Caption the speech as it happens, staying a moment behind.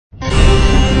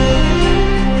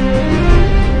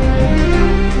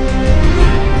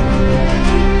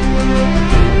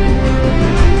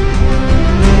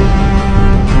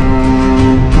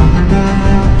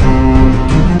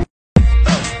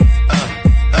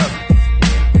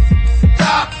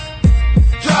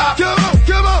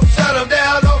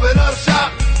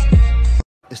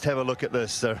a look at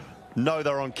this. No,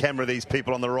 they're on camera, these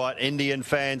people on the right. Indian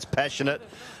fans, passionate.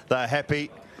 They're happy.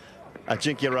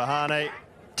 Ajinkya Rahane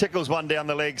tickles one down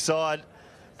the leg side.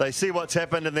 They see what's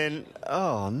happened and then,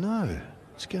 oh no,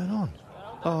 what's going on?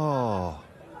 Oh.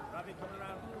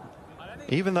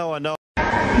 Even though I know. You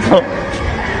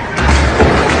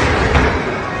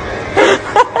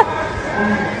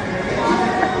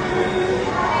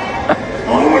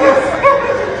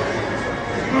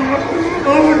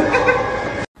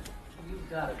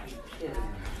gotta be kidding me.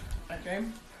 Okay.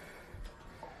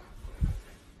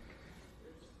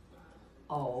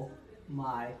 Oh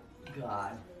my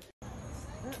God.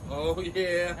 Oh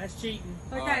yeah. That's cheating.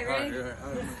 Okay, ready?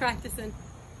 Just practicing.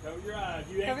 Cover your eyes.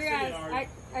 You Cover your eyes.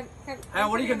 Hey,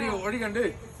 what are you gonna do? What are you gonna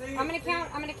do? I'm gonna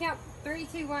count 3,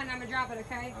 2, 1. I'm gonna drop it.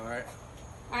 Okay. All right.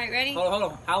 All right, ready? Hold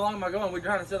on. How long am I going? We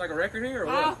trying to set like a record here, or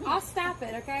what? I'll stop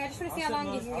it. Okay. I just want to see how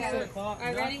long you can go. All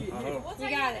right, ready? You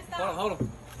got it. Hold on.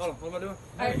 What am I doing?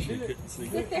 All right.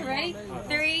 Sit there. Ready?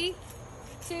 3,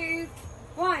 2,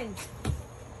 1.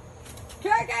 Go!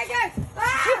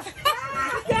 Ah! You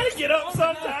gotta get up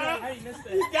sometime.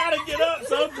 You gotta get up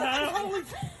sometime.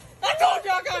 I told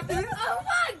you I got this. Oh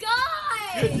my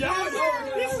God! Good job. All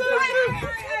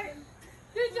right.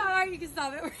 Good job. All right, you can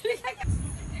stop it. Ready? 3,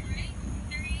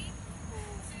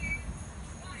 2,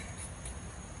 1.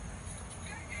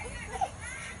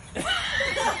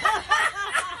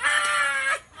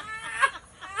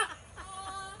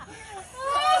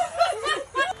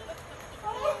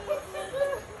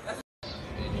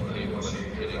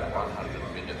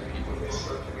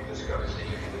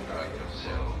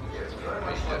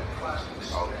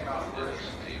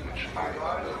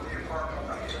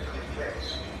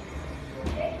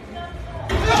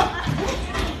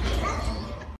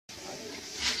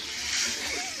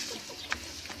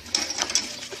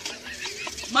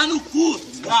 Mas no cu,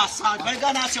 desgraçado, vai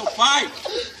enganar seu pai?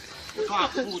 Ah,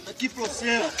 puta, que pra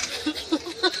você.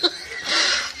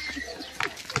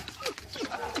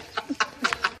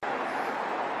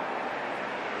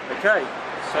 Okay,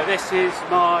 so this is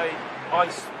my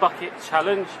ice bucket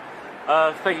challenge.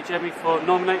 Thank you, Jemmy, for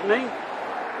nominating me.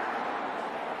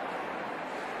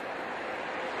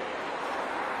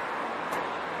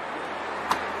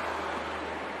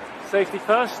 Safety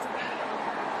first.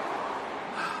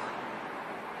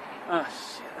 Oh,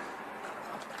 shit.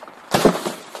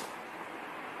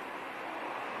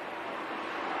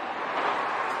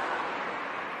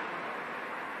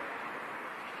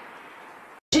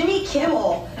 Jimmy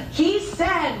Kimmel, he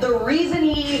said the reason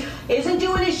he isn't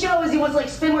doing his show is he wants to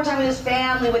spend more time with his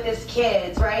family, with his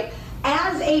kids, right?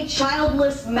 As a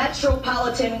childless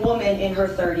metropolitan woman in her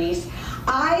 30s,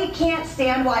 I can't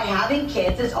stand why having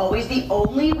kids is always the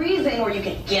only reason where you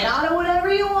can get out of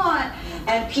whatever you want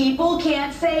and people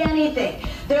can't say anything.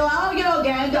 They're like, oh,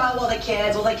 again, well, the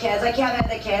kids, I can't have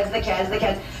the kids.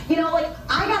 You know,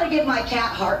 I gotta give my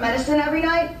cat heart medicine every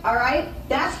night, all right?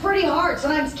 That's pretty hard.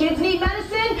 Sometimes kids need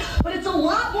medicine, but it's a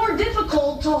lot more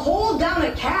difficult to hold down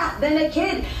a cat than a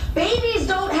kid. Babies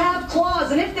don't have claws,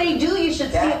 and if they do, you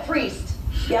should see a priest.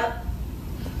 Yep.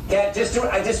 Yeah, I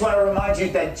just want to remind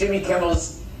you that Jimmy Kimmel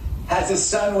has a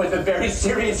son with a very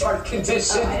serious heart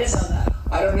condition. Oh, I didn't know that.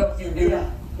 I don't know if you knew.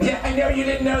 Yeah, I know you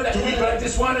didn't know that, but I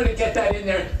just wanted to get that in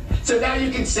there. So now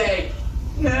you can say,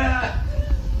 nah.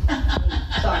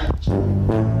 Sorry. Do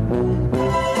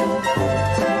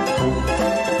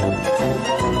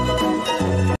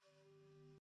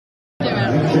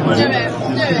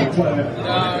it.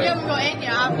 You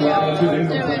haven't got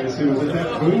in yet, have you?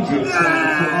 Do it.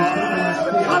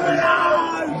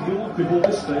 Before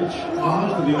this stage,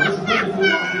 after the others,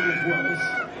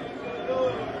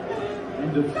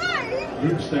 end of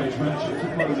group stage match. It's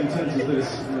not quite as intense as this.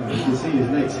 You can see his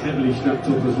legs heavily strapped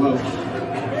up as well.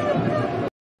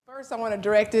 First, I want to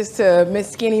direct this to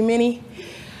Miss Skinny Minnie.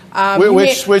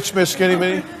 Which Miss Skinny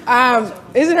Minnie?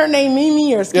 Isn't her name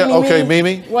Mimi or Skinny Minnie? Yeah, okay,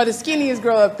 Mimi. Well, the skinniest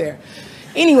girl up there.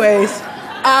 Anyways,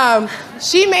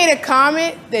 she made a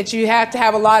comment that you have to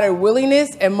have a lot of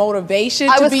willingness and motivation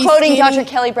to be skinny. I was quoting Dr.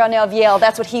 Kelly Brownell of Yale.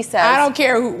 That's what he says. I don't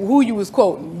care who you was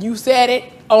quoting. You said it,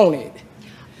 own it.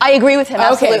 I agree with him,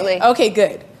 absolutely. Okay,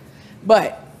 good.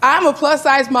 But I'm a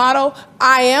plus-size model.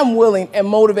 I am willing and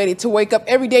motivated to wake up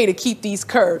every day to keep these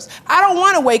curves. I don't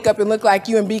want to wake up and look like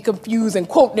you and be confused and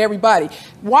quoting everybody.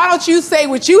 Why don't you say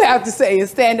what you have to say and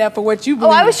stand up for what you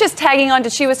believe? Oh, I was just tagging on to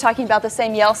she was talking about the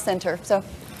same Yale Center, so.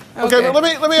 Okay, but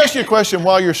let me ask you a question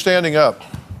while you're standing up.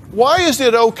 Why is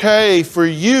it okay for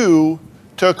you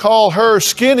to call her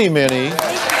Skinny Minnie?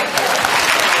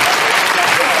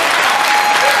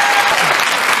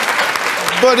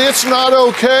 But it's not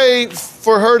okay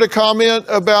for her to comment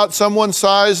about someone's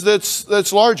size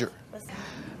that's larger.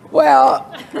 Well,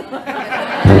 I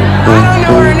don't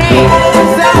know her name,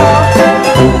 so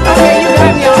okay, you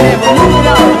got me on that, but moving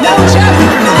on. No, Chuck.